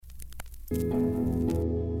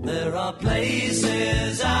There are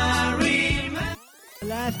places I remember. A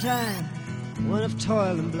lifetime, one of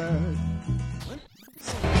toil and blood.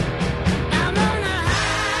 I'm on a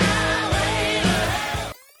highway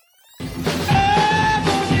to hell.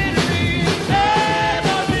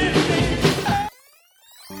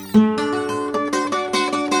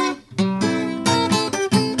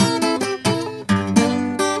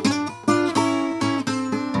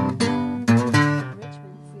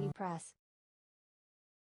 Richmond Free Press.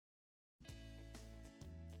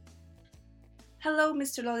 Hello,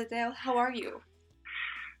 Mr. Lauderdale. How are you?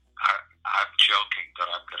 I'm joking, but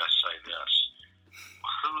I'm going to say this.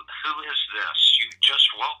 Who is this? You just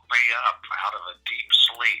woke me up out of a deep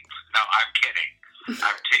sleep. No, I'm kidding.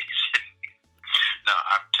 I'm teasing. No,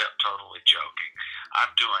 I'm totally joking. I'm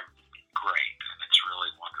doing great, and it's really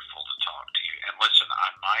wonderful to talk to you. And listen, I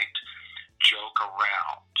might joke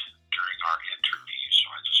around during our interview, so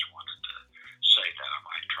I just wanted to say that I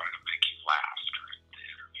might try to make you laugh during the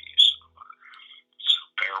interview. So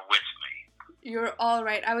bear with me. You're all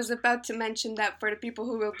right. I was about to mention that for the people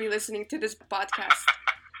who will be listening to this podcast.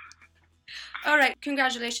 All right.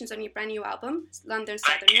 Congratulations on your brand new album, London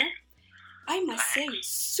Thank Southerner. you. I must say,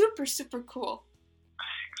 super, super cool.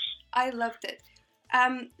 Thanks. I loved it.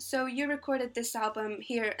 So you recorded this album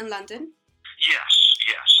here in London? Yes,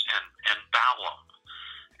 and Balham.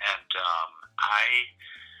 And I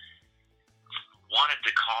wanted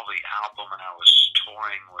to call the album, and I was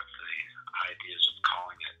toying with the ideas of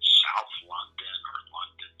calling it South London or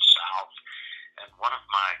London South. And one of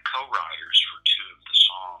my co-writers for two of the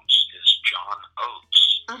songs is John Oates.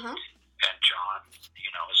 Uh-huh. And John,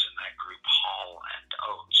 is in that group Hall and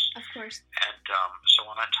Oates. Of course. And so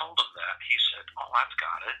when I told him that, he said, "Oh, I've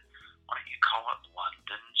got it. Why don't you call it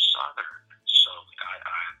London Southern?" So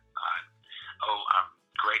I'm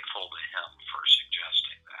grateful to him for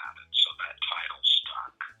suggesting that, and so that title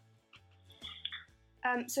stuck.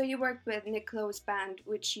 So you worked with Nick Lowe's band,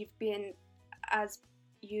 which you've been, as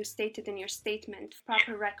you stated in your statement,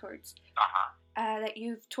 Proper Records, that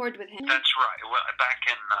you've toured with him. That's right. Well, back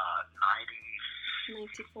in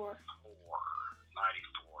 94.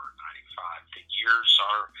 95. The years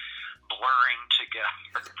are blurring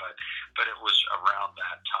together, but it was around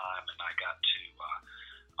that time, and I got to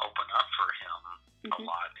open up for him a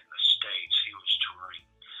lot in the States. He was touring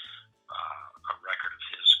a record of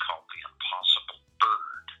his called The Impossible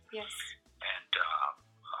Bird. Yes. And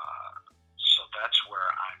so that's where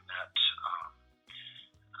I met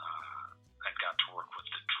and got to work with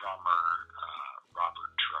the drummer,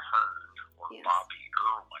 Robert Traherne, or Yes. Bobby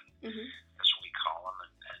Irwin, Mm-hmm. as we call him,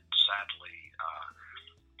 and sadly,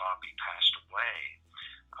 Bobby passed away.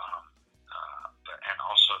 And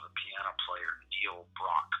also the piano player Neil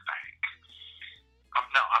Brockbank.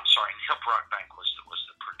 No, I'm sorry, Neil Brockbank was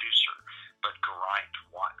the producer, but Geraint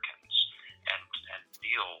Watkins and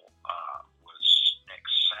Neil was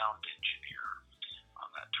Nick's sound engineer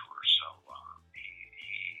on that tour. So he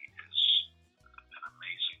is an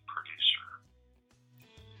amazing producer.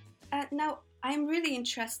 Now, I'm really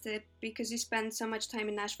interested because you spend so much time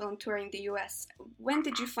in Nashville and touring the US. When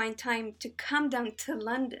did you find time to come down to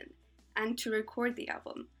London and to record the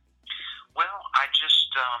album? Well, I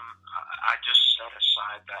just set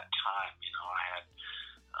aside that time. I had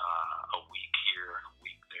a week here and a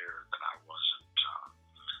week there that I wasn't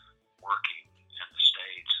working in the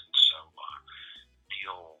States, and so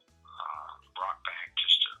Neil Brockbank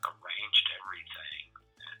just arranged everything,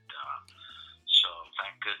 and so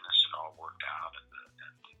thank goodness it all worked out, and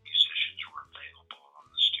the musicians were available, and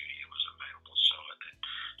the studio was available, so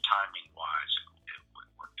timing-wise, it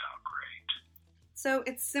worked out great. So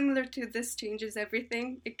it's similar to This Changes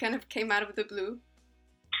Everything. It kind of came out of the blue.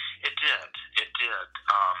 It did.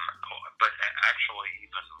 But actually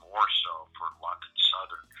even more so for London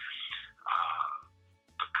Southern,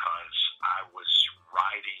 because I was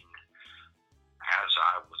writing as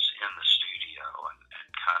I was in the studio and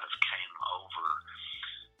kind of came over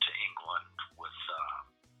to England with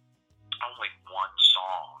only one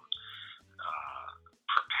song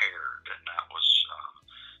prepared, and that was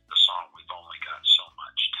the song We've Only Got So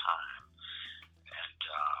Much Time.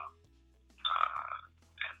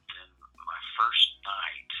 And then my first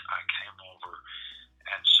night I came over,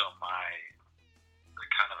 and so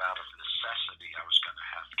kind of out of necessity, I was going to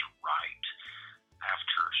have to write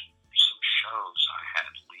after some shows I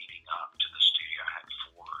had leading up to the studio. I had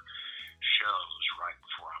 4 shows right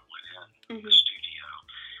before I went in the studio,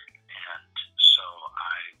 and so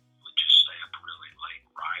I would just stay up really late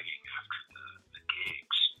writing after the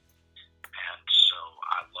gigs. And so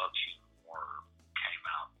I Love You More came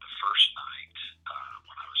out the first night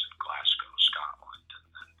when I was in Glasgow, Scotland, and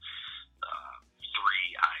then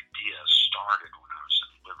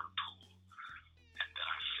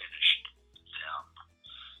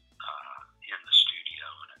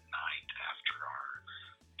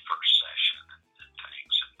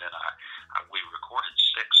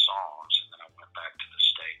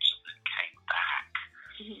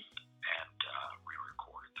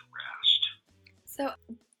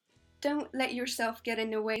don't let yourself get in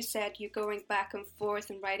the way. You said you're going back and forth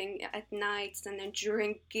and writing at nights and then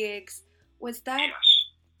during gigs. Was that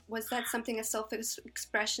something, a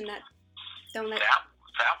self-expression that don't let...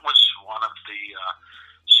 That was one of the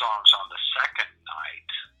songs on the second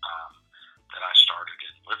night that I started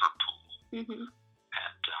in Liverpool. Mm-hmm.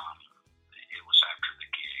 And it was after the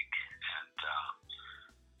gig. And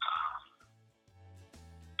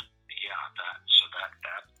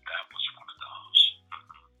that was one of those.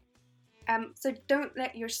 So don't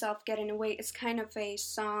let yourself get in the way. It's kind of a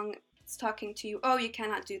song. It's talking to you. Oh, you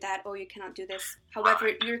cannot do that. Oh, you cannot do this. However,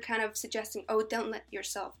 Right. you're kind of suggesting, oh, don't let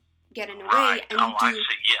yourself get in the Right. way. And Oh, do. I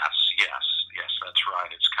see. Yes, that's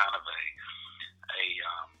right. It's kind of a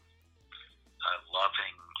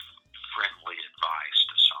loving, friendly advice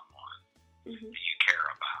to someone Mm-hmm. that you care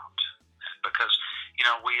about. Because,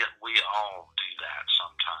 we all do that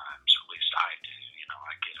sometimes. At least I do.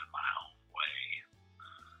 I get in my own way.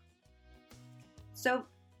 So,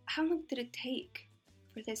 how long did it take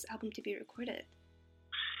for this album to be recorded?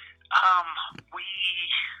 I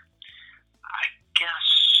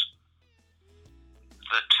guess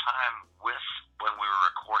the time when we were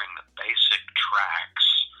recording the basic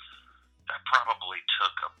tracks, that probably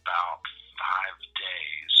took about 5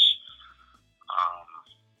 days.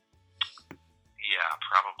 Yeah,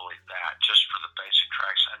 probably that, just for the basic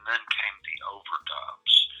tracks. And then came the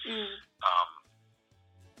overdubs. Mm.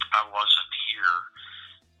 I wasn't here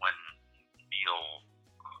when Neil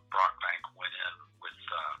Brockbank went in with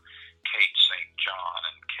Kate St.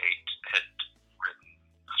 John, and Kate had written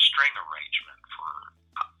a string arrangement for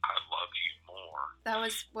I Love You More. That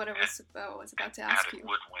was what I was about to ask added you.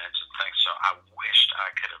 woodwinds and things, so I wished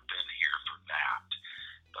I could have been here for that,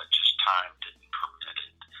 but just time didn't permit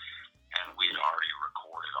it, and we'd already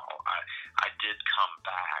recorded all. I did come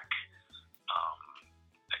back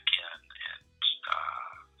again, and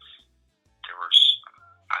there was,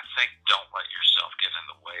 I think, Don't Let Yourself Get in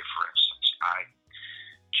the Way, for instance. I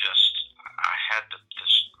had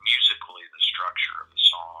this musically, the structure of the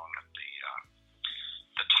song and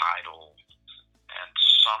the title and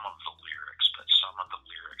some of the lyrics, but some of the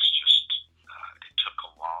lyrics just, it took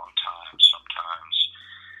a long time. Sometimes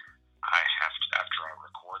I have to, after I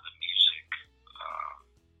record the music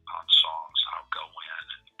on songs, I'll go in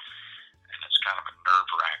and it's kind of a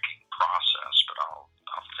nerve-wracking process, but I'll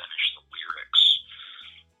finish the lyrics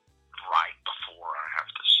right before I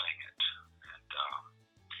have to sing it, and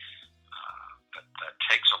that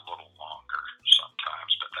takes a little longer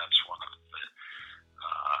sometimes. But that's one of the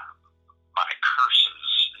my curses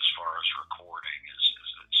as far as recording is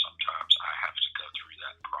that sometimes I have to go through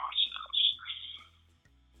that process.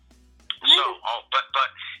 So,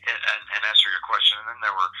 and answer your question, and then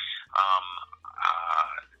there were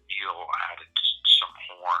Neil added some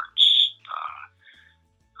horns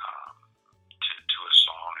to a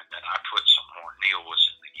song, and then I put some horn. Neil was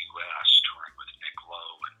in the U.S. touring with Nick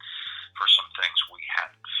Lowe, and for some things we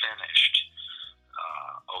hadn't finished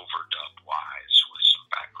overdub wise with some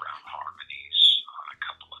background harmonies on a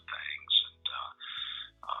couple of things, and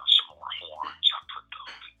some more horns.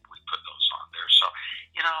 We put those on there. So,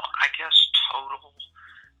 I guess total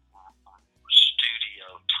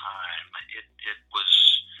studio time, it was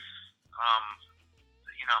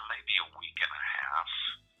maybe a week and a half,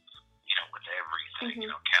 with everything,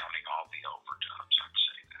 Mm-hmm. counting all the overdubs, I'd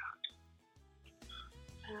say that.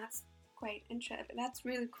 That's quite interesting. That's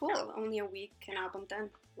really cool. Only a week, an album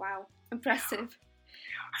done. Wow, impressive.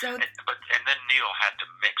 So, And then Neil had to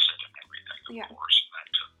mix it and everything, of Yeah. course, and that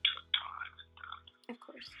took time. of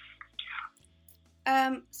course.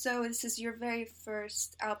 So this is your very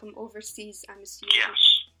first album overseas, I'm assuming.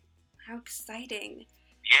 Yes. How exciting.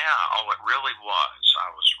 Yeah, it really was. I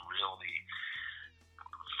was really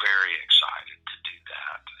very excited to do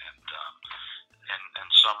that, and in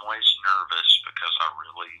some ways nervous, because I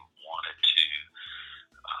really wanted to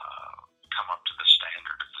come up to the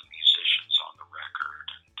standard of the musicians on the record,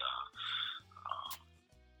 and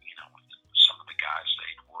some of the guys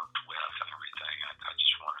they'd worked with and everything. I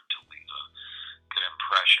just wanted to leave a good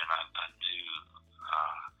impression. I knew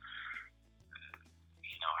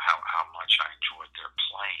how much I enjoyed their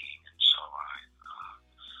playing, and so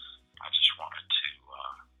I just wanted to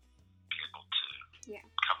be able to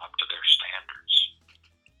come up to their standards.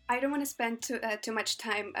 I don't want to spend too much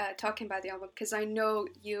time talking about the album, because I know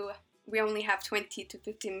we only have 20 to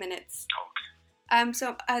 15 minutes. Okay.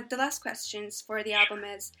 So the last questions for the album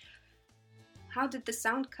is, how did the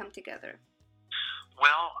sound come together?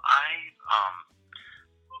 Well, I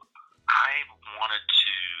wanted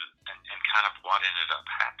to, and kind of what ended up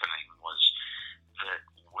happening was that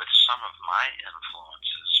with some of my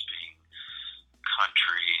influences being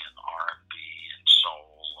country and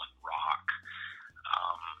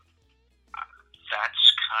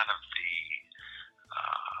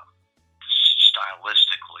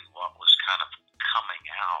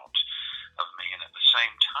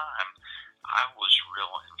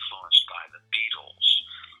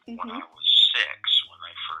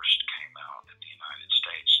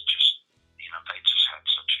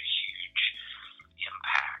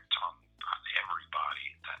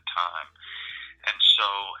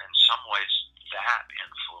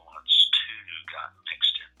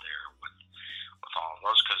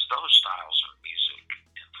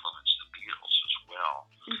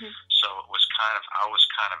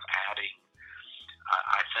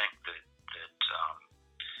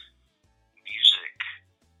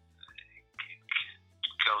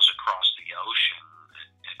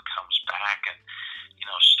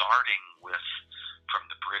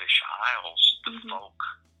folk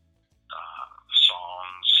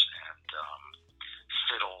songs and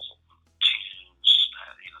fiddle tunes,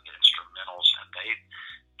 the instrumentals, and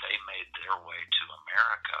they made their way to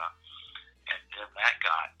America, and then that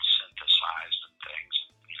got synthesized and things,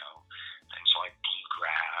 things like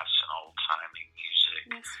bluegrass and old timey music,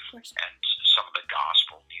 Yes, of course. and some of the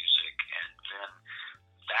gospel music, and then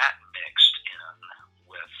that mixed in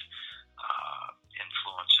with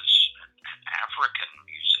influences and African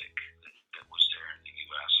music that was there in the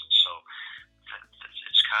U.S. And so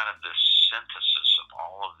it's kind of this synthesis of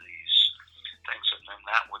all of these things, and then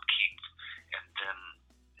that would keep, and then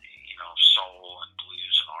soul and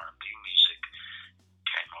blues and R&B music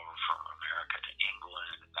came over from America to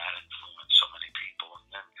England, and that influenced so many people. And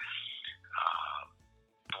then,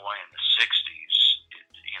 boy, in the '60s,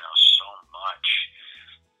 so much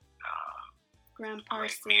Graham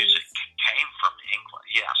great Parsons. music came from England.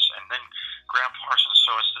 Yes, and then Graham Parsons.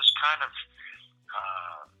 So it's this kind of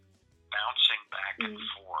bouncing back and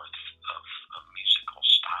forth of musical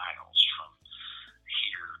styles from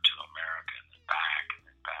here to America and then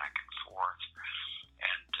back and forth.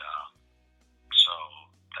 And so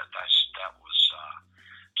that was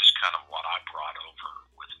just kind of what I brought over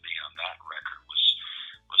with me on that record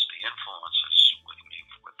was the influences with me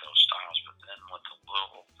with those styles, but then with a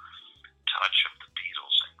little touch of the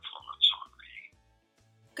Beatles' influence on me.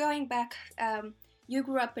 Going back, you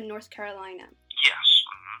grew up in North Carolina. Yes.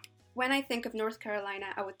 When I think of North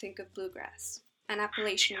Carolina, I would think of bluegrass and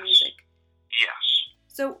Appalachian Yes. music. Yes.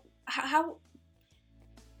 So how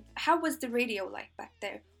was the radio like back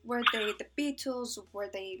there? Were they the Beatles?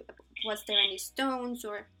 Was there any Stones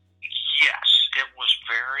or? Yes, it was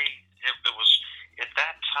it was at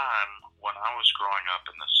that time when I was growing up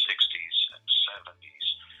in the 60s and 70s,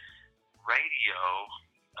 radio,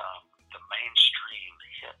 the mainstream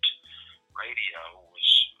hit radio was,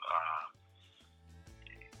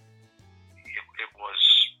 it was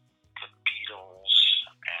the Beatles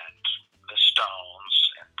and the Stones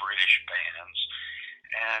and British bands,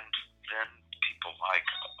 and then people like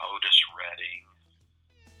Otis Redding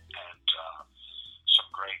and some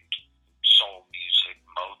great soul music,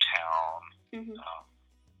 Motown,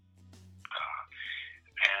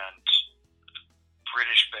 and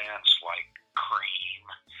British bands like Cream.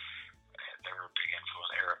 They were a big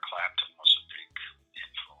influence. Eric Clapton was a big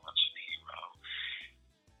influence and hero.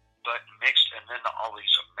 But mixed, and then all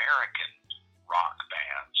these American rock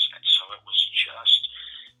bands, and so it was just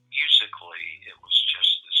musically, it was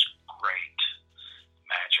just this great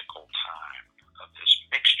magical time of this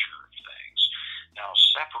mixture of things. Now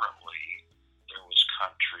separately, there was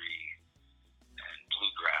country and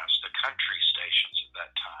bluegrass. The country stations at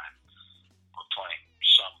that time were playing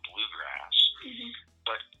some bluegrass,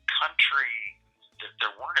 but country,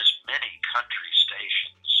 there weren't as many country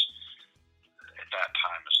stations at that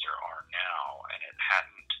time as there are now, and it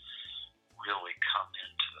hadn't really come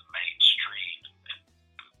into the mainstream and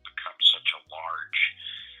become such a large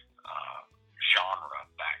genre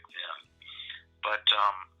back then. But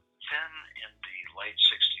then in the late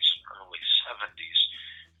 60s and early 70s,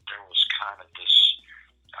 there was kind of this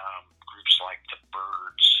groups like the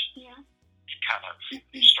Byrds kind of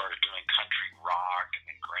started doing country rock, and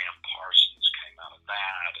then Graham Parsons came out of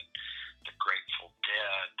that, and the Grateful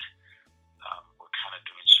Dead were kind of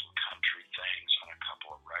doing some country things on a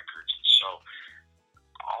couple of records. And so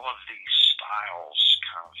all of these styles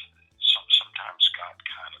kind of sometimes got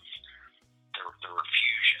kind of, there were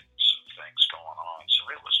fusions of things going on. So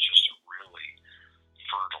it was just a really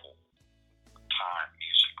fertile time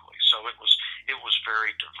musically. So it was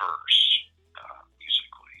very diverse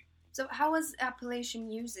musically. So how was Appalachian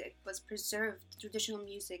music was preserved? Traditional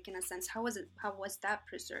music, in a sense, how was that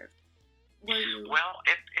preserved? Well,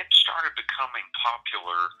 it started becoming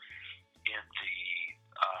popular in the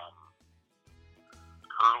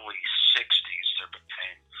early 60s. There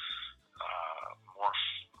became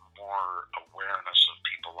more awareness of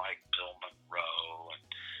people like Bill Monroe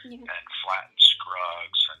and Flatt and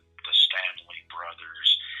Scruggs and the Stanley Brothers,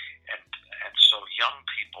 and so young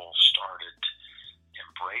people started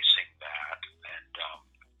embracing that, and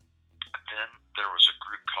then there was a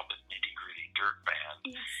group called the Nitty Gritty Dirt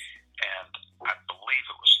Band, and I believe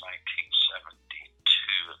it was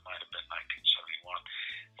 1972, it might have been 1971,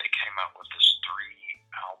 they came out with this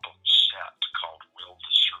 3-album set called Will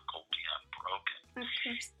the Circle Be Unbroken? Of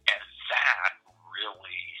course. And that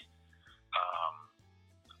really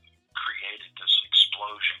created this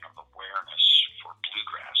explosion of awareness for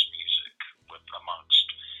bluegrass music amongst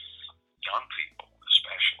young people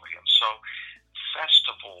especially. And so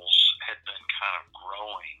festivals had been kind of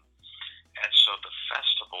growing, and so the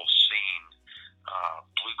festival scene,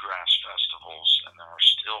 bluegrass festivals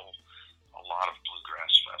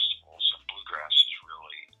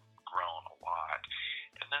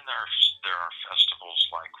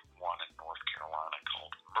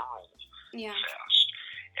Yeah. Fest.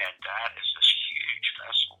 And that is this huge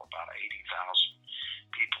festival. About 80,000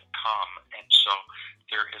 people come. And so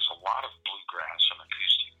there is a lot of bluegrass and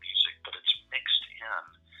acoustic music, but it's mixed in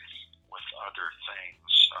with other things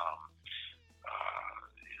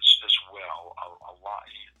as well. A lot,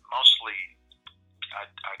 mostly,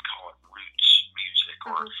 I'd call it roots music,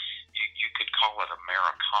 or you could call it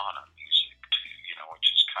Americana music too.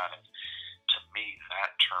 Which is kind of, to me,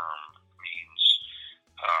 that term means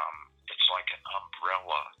it's like an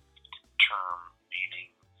umbrella term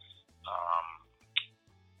meaning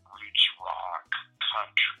roots rock,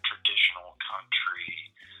 country, traditional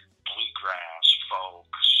country, bluegrass,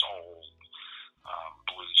 folk, soul,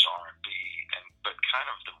 blues, R&B, but kind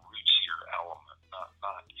of the rootsier element,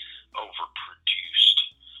 not overproduced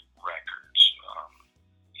records,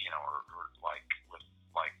 or like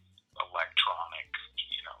electronic,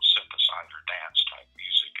 synthesizer dance type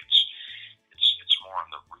music. It's more in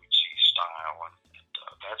the rootsy style, and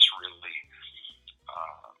that's really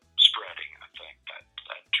spreading. I think that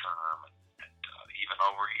term, and even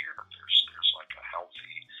over here, there's like a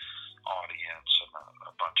healthy audience and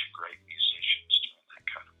a bunch of great musicians doing that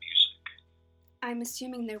kind of music. I'm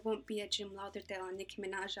assuming there won't be a Jim Lauderdale and Nicki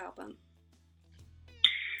Minaj album.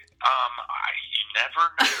 You never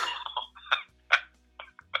know.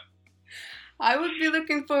 I would be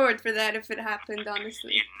looking forward for that if it happened,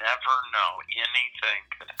 honestly. You never know. Anything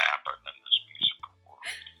could happen in this musical world.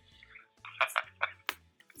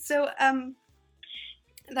 So,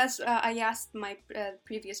 I asked my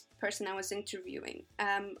previous person I was interviewing.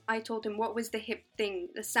 I told him what was the hip thing,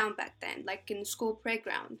 the sound back then, like in the school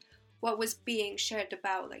playground. What was being shared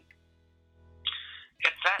about, like?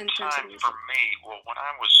 At that time, for me, well, when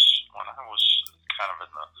I was kind of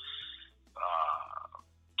in the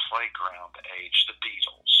playground age, the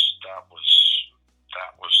Beatles. That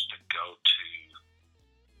was the go-to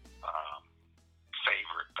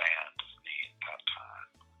favorite band of me at that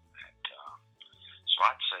time, and so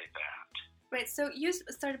I'd say that. Right. So you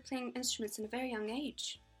started playing instruments in a very young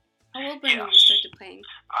age. How old were Yes. you when you started playing?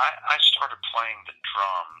 I started playing the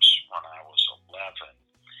drums when I was 11,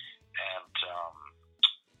 and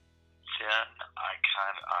then I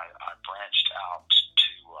branched out to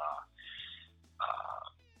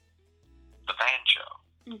the banjo,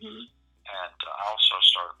 and I also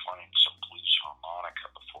started playing some blues harmonica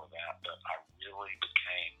before that. But I really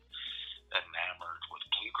became enamored with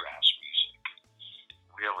bluegrass music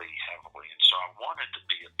really heavily, and so I wanted to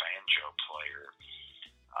be a banjo player.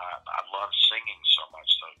 I love singing so much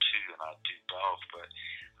though too, and I do both. But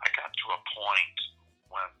I got to a point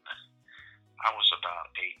when I was about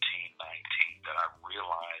 18, 19 that I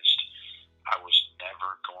realized I was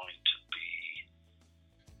never going to be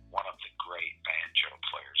one of the great banjo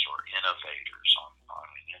players or innovators on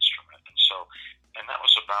an instrument. And that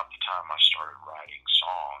was about the time I started writing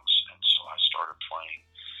songs, and so I started playing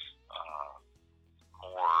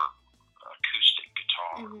more acoustic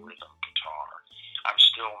guitar, rhythm guitar. I'm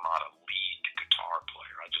still not a lead guitar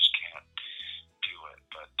player. I just can't do it.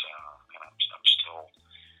 But and I'm still.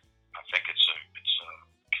 I think it's a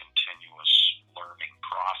continuous learning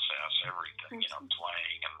process. Everything,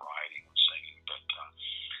 playing and writing and singing. But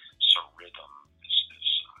so rhythm is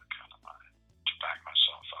kind of to back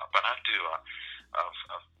myself up. And I do a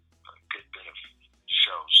good bit of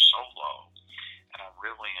shows solo, and I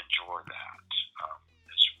really enjoy that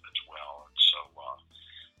as well. And so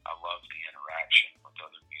I love the interaction with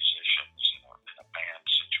other musicians in a band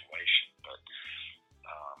situation. But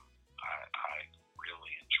I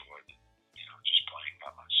really enjoyed, just playing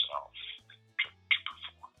by myself to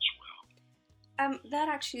perform as well. That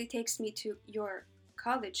actually takes me to your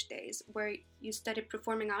college days, where you studied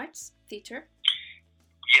performing arts, theater.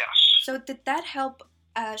 Yes. So did that help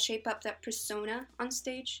shape up that persona on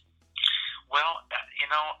stage? Well,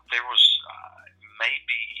 there was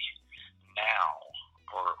maybe now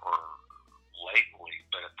or lately,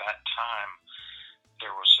 but at that time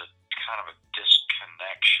there was a kind of a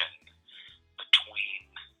disconnection between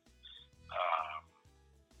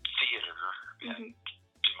theater and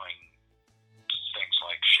doing things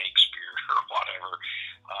like Shakespeare or whatever,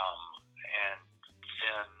 and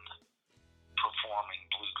then performing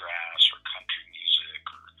bluegrass or country music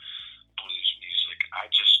or blues music.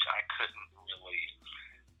 I couldn't really,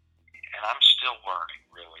 and I'm still learning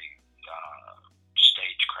really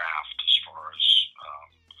stagecraft as far as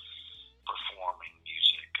performing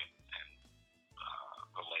music and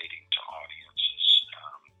relating to audiences,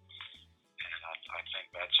 and I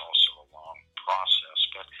think that's also a long process.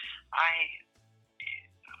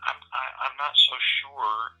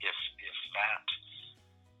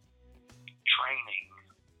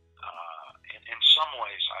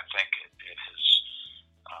 think it has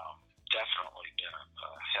definitely been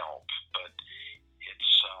a help, but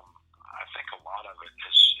it's I think a lot of it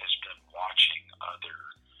has been watching other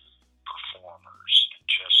performers and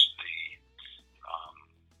just the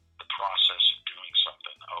process of doing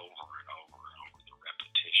something over and over and over, the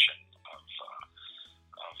repetition of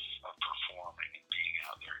performing and being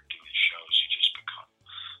out there and doing shows. You just become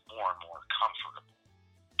more and more comfortable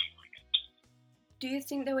doing it. Do you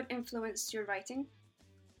think that would influence your writing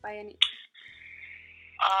by any?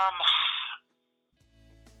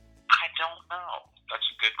 I don't know. That's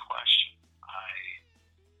a good question.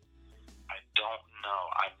 I don't know.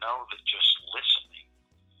 I know that just listening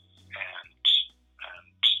and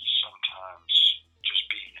sometimes just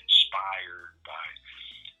being inspired by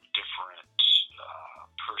different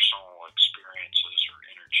personal experiences or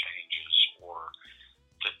interchanges or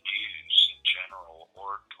the news in general,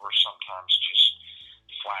 or sometimes just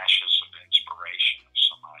flashes of inspiration of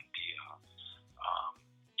some idea.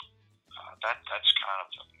 That's kind of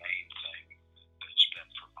the main thing that's been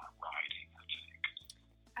for my writing, I think.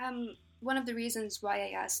 One of the reasons why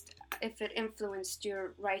I asked if it influenced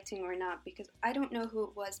your writing or not, because I don't know who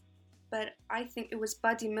it was, but I think it was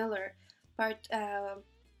Buddy Miller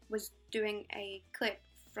was doing a clip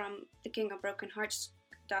from the King of Broken Hearts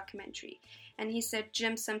documentary, and he said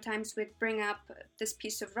Jim sometimes would bring up this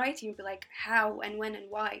piece of writing and be like, how and when and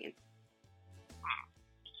why.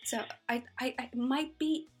 So I might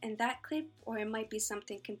be in that clip, or it might be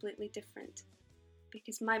something completely different,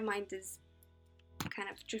 because my mind is kind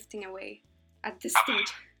of drifting away at this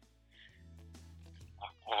stage.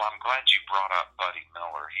 Well, I'm glad you brought up Buddy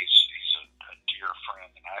Miller. He's a dear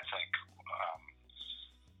friend, and I think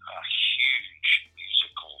a huge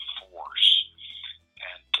musical force.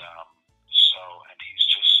 And he's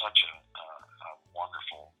just such a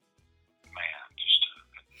wonderful man, just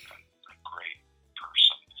a great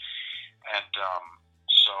person. And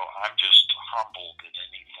so I'm just humbled at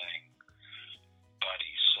anything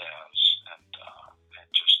Buddy says, and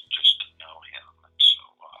just to know him. And so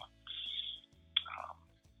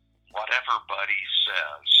whatever Buddy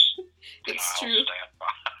says, It's I'll true. stand by.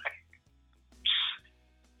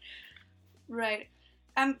 Right.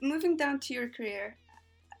 Moving down to your career,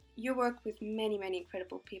 you work with many, many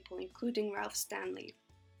incredible people, including Ralph Stanley.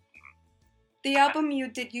 The album you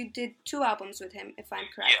did 2 albums with him, if I'm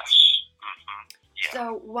correct. Yes. Mm-hmm. Yeah.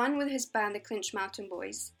 So one with his band, the Clinch Mountain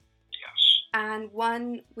Boys, Yes. and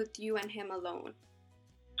one with you and him alone.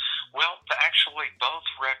 Well, actually, both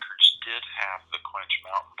records did have the Clinch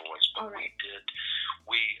Mountain Boys, but All right. I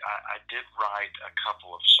did write a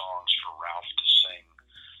couple of songs for Ralph to sing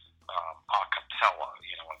a cappella,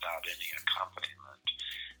 without any accompaniment.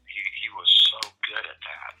 He was so good at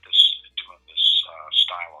that, doing this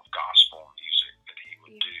style of gospel music that he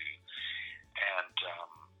would do, and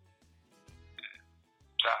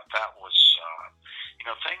that was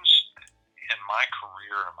things in my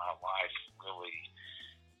career and my life really,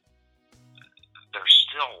 they're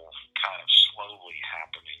still kind of slowly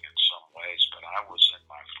happening in some ways, but I was in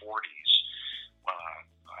my 40s when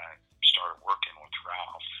I started working with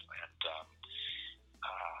Ralph, and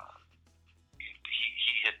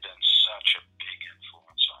he had been such a big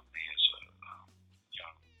influence on me as a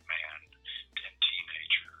young man and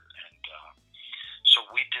teenager, and so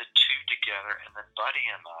we did 2 together, and then Buddy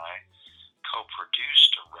and I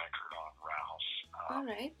co-produced a record on Ralph. All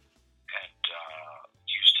right. And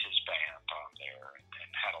used his band on there,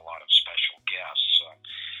 and had a lot of special guests.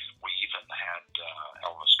 We even had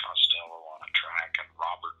Elvis Costello on a track and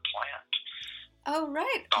Robert Plant Oh,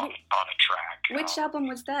 right. on a track. Which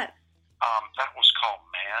album was that? That was called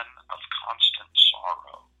Man of Constant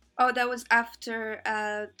Sorrow. Oh, that was after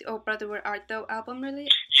the Oh Brother Where Art Thou album,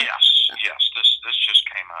 really? Yes. This just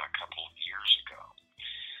came out a couple of years ago,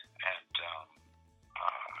 and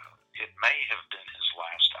it may have been his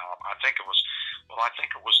last album. I think it was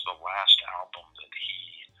the last album that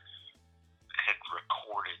he had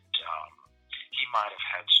recorded. He might have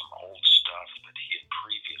had some old stuff that he had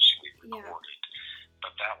previously recorded,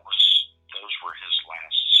 but those were his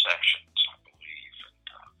last sessions, I believe. And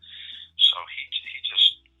so he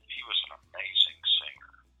was an amazing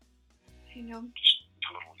singer. I know. Just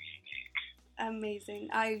totally unique.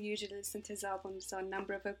 Amazing. I usually listen to his albums on a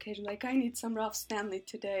number of occasions. Like, I need some Ralph Stanley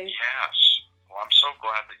today. Yes. Well, I'm so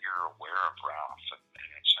glad that you're aware of Ralph, and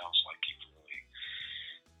it sounds like you've really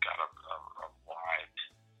got a wide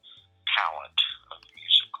palette of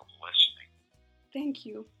musical listening. Thank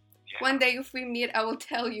you. Yeah. One day, if we meet, I will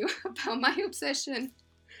tell you about my obsession.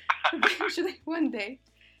 Eventually, one day.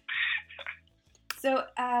 So,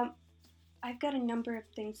 I've got a number of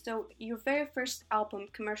things. So, your very first album,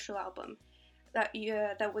 commercial album,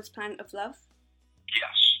 that was Planet of Love?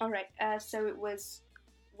 Yes. All right. So it was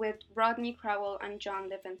with Rodney Crowell and John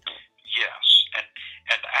Leventhal. Yes, and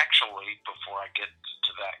actually, before I get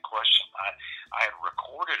to that question, I had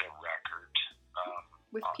recorded a record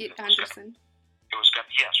With Pete it was Anderson.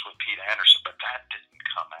 yes, with Pete Anderson, but that didn't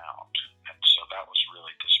come out, and so that was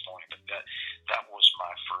really disappointing. But that was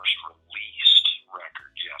my first released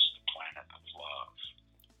record. Yes, The Planet of Love.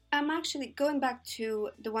 I'm actually going back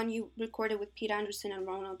to the one you recorded with Pete Anderson and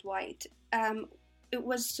Ronald White. It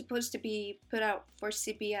was supposed to be put out for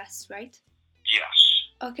CBS, right? Yes.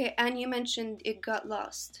 Okay, and you mentioned it got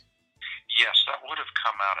lost. Yes, that would have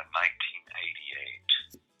come out in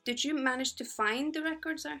 1988. Did you manage to find the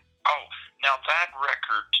records there? Oh, now that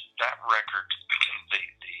record, the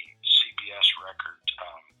CBS record,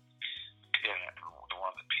 the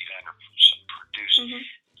one that Pete Anderson produced, Mm-hmm.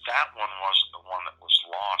 that one wasn't the one that was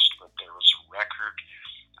lost, but there was a record.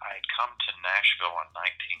 I had come to Nashville in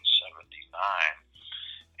 1979,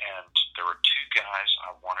 and there were two guys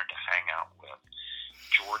I wanted to hang out with,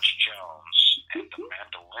 George Jones and the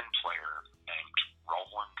mandolin player named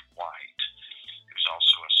Roland White, who's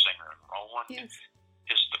also a singer. And Roland Yes.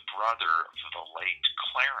 is the brother of the late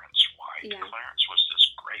Clarence White. Yeah. Clarence was this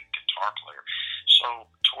great guitar player.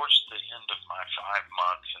 So towards the end of my 5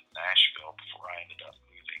 months in Nashville, before I ended up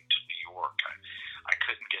moving to New York, I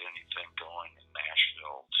couldn't get anything going in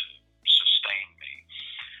Nashville to sustain me.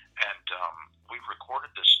 And we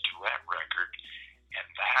recorded this duet record, and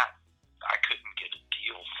that I couldn't get a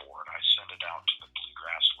deal for it. I sent it out to the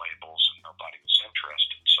bluegrass labels, and nobody was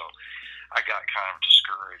interested. So I got kind of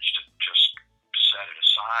discouraged and just set it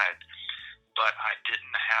aside. But I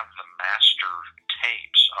didn't have the master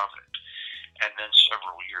tapes of it. And then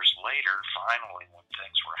several years later, finally, when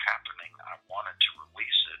things were happening, I wanted to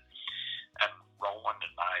release it. And Roland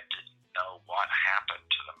and I didn't know what happened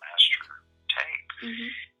to the master tape.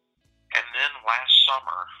 Mm-hmm. And then last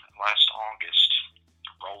August,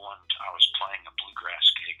 Roland, I was playing a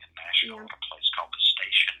bluegrass gig in Nashville at a place called the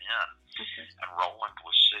Station Inn. Okay. And Roland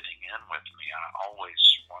was sitting in with me. I always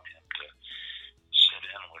want him to sit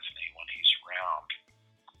in with me when he's around.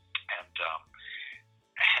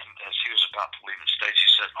 And as he was about to leave the stage, he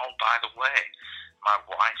said, "Oh, by the way, my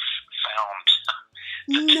wife found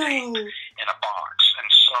the tape in a box." And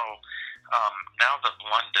so now that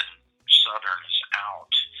London Southern is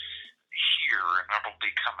out here, and it'll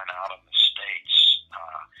be coming out in the States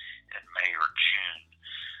in May or June,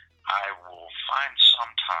 I will find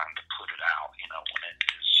some time to put it out, when it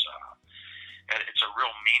is, it's a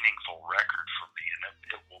real meaningful record for me, and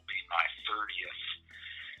it will be my 30th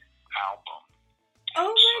album.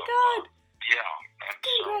 Oh my God! Yeah. And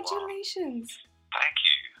Congratulations! Thank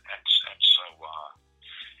you. And so, so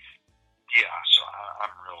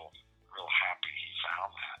I'm real happy he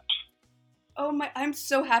found that. Oh my! I'm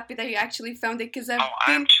so happy that you actually found it, because I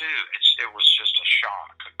am too. It was just a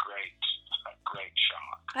shock, a great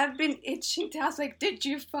shock. I've been itching to ask, did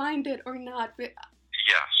you find it or not? But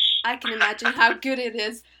Yes. I can imagine how good it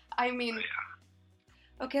is. I mean,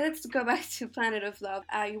 Yeah. okay, let's go back to Planet of Love.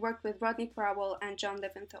 You worked with Rodney Crowell and John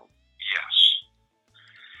Leventhal. Yes.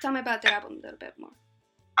 Tell me about the album a little bit more.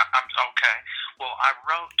 I'm okay. Well, I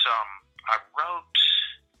wrote,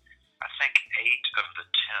 I think 8 of the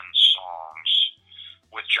 10 songs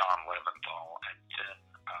with John Leventhal, and then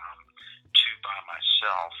 2 by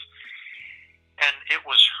myself. And it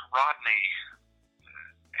was Rodney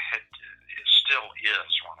still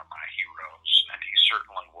is one of my heroes, and he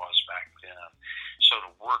certainly was back then. So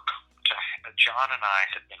John and I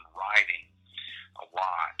had been writing a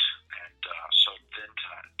lot, and so then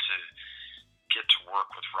to get to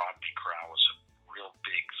work with Rodney Crowell was a real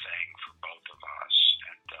big thing for both of us,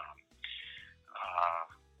 and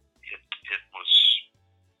it was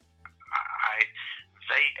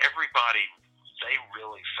they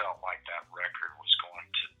really felt like that record was going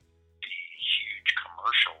to be huge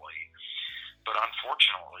commercially, but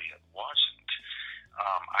unfortunately it wasn't.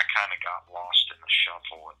 I kind of got lost in the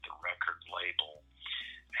shuffle at the record label,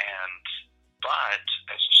 but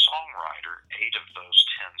as a songwriter, 8 of those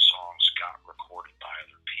 10 songs got recorded by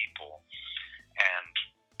other people, and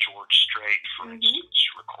George Strait, for instance,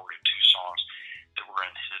 recorded 2 songs that were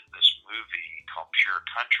in this movie called Pure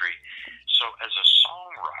Country. So as a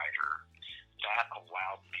songwriter, that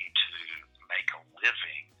allowed me to make a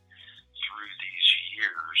living through these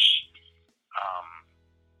years,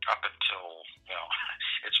 up until,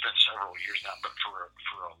 it's been several years now, but for a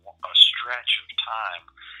stretch of time,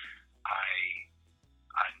 I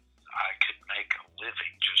could make a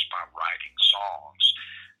living just by writing songs.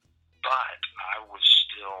 But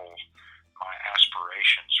my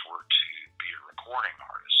aspirations were to be a recording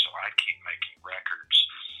artist. so I keep making records,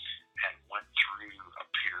 and went through a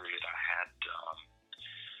period. I had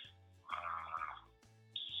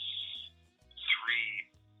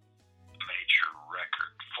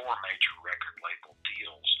four major record label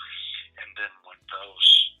deals, and then when those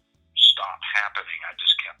stopped happening, I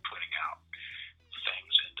just kept putting out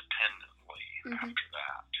things independently after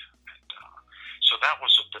that. And so that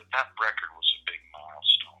record was a big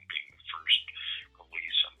milestone, being the first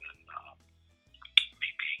release, and then me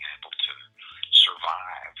being able to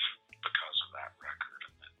survive because of that record,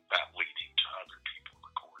 and then that leading to other people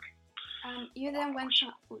recording. You then went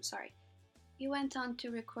on. Oh, sorry. You went on to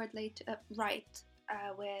record write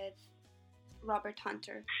with Robert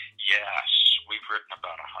Hunter. Yes, we've written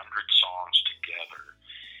about 100 songs together,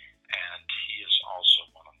 and he is also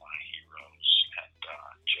one of my heroes, and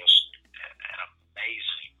just an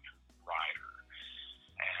amazing writer,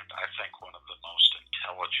 and I think one of the most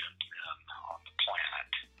intelligent men on the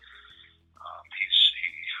planet.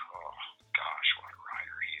 Oh gosh, what a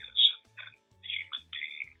writer he is, and human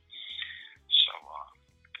being. So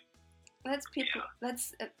Let's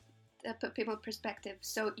put people in perspective.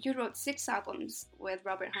 So you wrote 6 albums with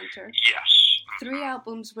Robert Hunter. yes. 3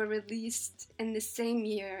 albums were released in the same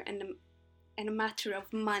year in a matter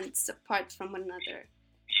of months apart from one another.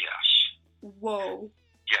 Yes. Whoa.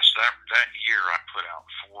 Yes, that year I put out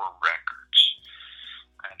 4 records,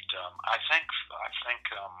 and I think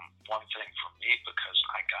one thing for me, because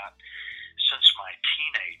since my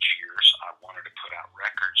teenage years, I wanted to put out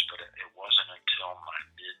records, but it wasn't until my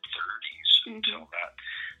mid-30s until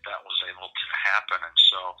that was able to happen, and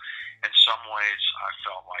so in some ways I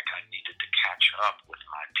felt like I needed to catch up with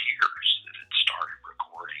my peers that had started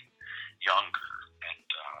recording younger, and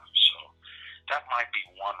so that might be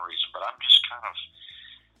one reason, but I'm just kind of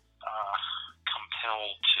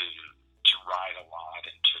compelled to write a lot,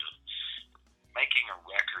 and to making a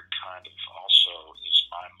record kind of also is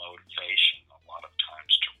my motivation a lot of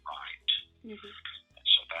times to write, and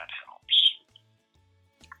so that helps.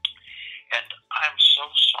 And I'm so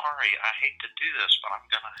sorry, I hate to do this, but I'm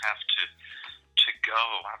gonna have to go.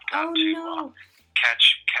 I've got to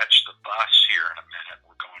catch the bus here in a minute.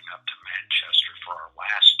 We're going up to Manchester for our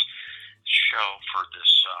last show for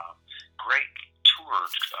this great tour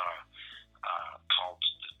called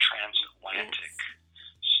the Transatlantic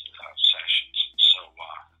Sessions. And so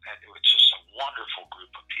it was just a wonderful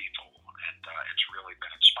group of people, and it's really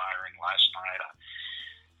been inspiring. Last night,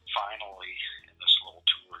 finally, in this little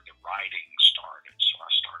tour, the writing started, so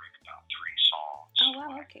I started about 3 songs. Oh,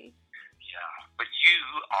 wow, okay. Yeah, but you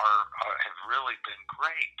have really been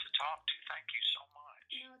great to talk to. Thank you so much.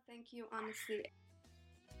 No, thank you, honestly.